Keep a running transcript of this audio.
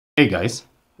Hey guys,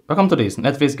 welcome to this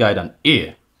Netflix guide, and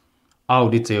here I'll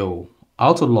detail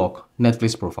how to lock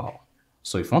Netflix profile.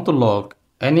 So if you want to lock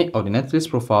any of the Netflix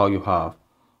profile you have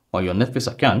on your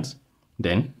Netflix account,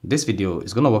 then this video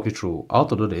is going to walk you through how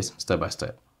to do this step by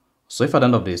step. So if at the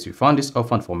end of this you found this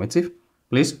helpful and informative,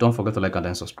 please don't forget to like and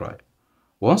then subscribe.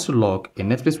 Once you lock a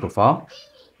Netflix profile,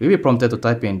 you'll be prompted to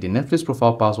type in the Netflix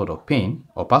profile password or PIN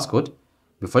or passcode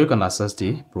before you can access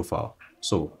the profile.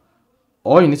 So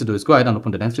all you need to do is go ahead and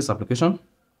open the Netflix application.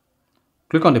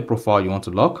 Click on the profile you want to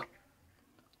lock.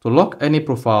 To lock any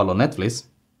profile on Netflix,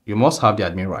 you must have the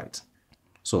admin right.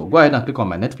 So go ahead and click on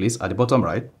My Netflix at the bottom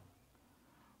right.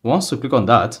 Once you click on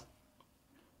that,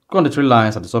 click on the three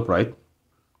lines at the top right.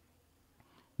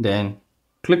 Then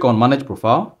click on Manage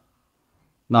Profile.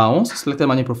 Now once you selected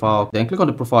Manage Profile, then click on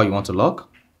the profile you want to lock,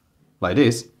 like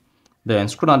this. Then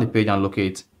scroll down the page and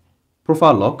locate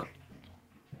Profile Lock.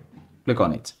 Click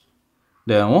on it.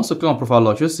 Then once you click on Profile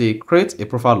Lock, you'll see Create a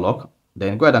Profile Lock.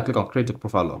 Then go ahead and click on Create a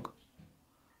Profile Lock.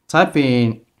 Type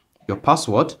in your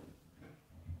password.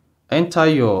 Enter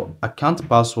your account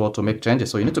password to make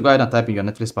changes. So you need to go ahead and type in your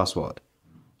Netflix password.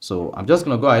 So I'm just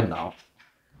going to go ahead now.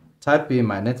 Type in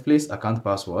my Netflix account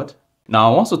password.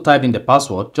 Now once you type in the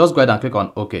password, just go ahead and click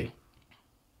on OK.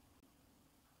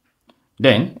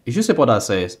 Then you should see what that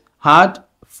says add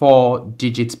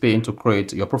 4-digit PIN to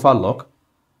create your profile lock.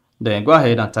 Then go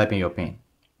ahead and type in your PIN.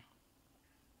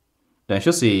 Then you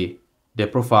should see the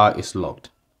profile is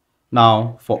locked.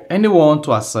 Now, for anyone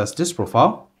to access this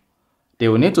profile, they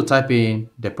will need to type in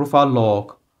the profile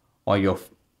lock on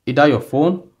either your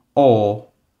phone or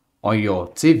on your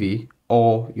TV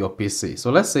or your PC.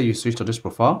 So let's say you switch to this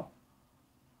profile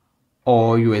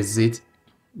or you exit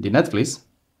the Netflix,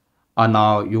 and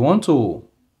now you want to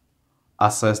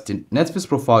access the Netflix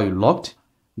profile you locked.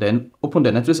 Then open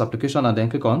the Netflix application and then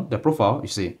click on the profile. You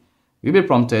see, you'll be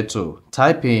prompted to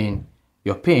type in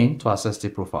your PIN to access the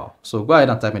profile. So go ahead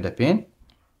and type in the PIN.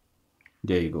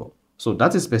 There you go. So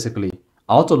that is basically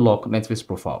how to lock Netflix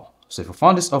profile. So if you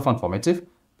found this helpful and informative,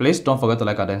 please don't forget to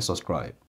like and then subscribe.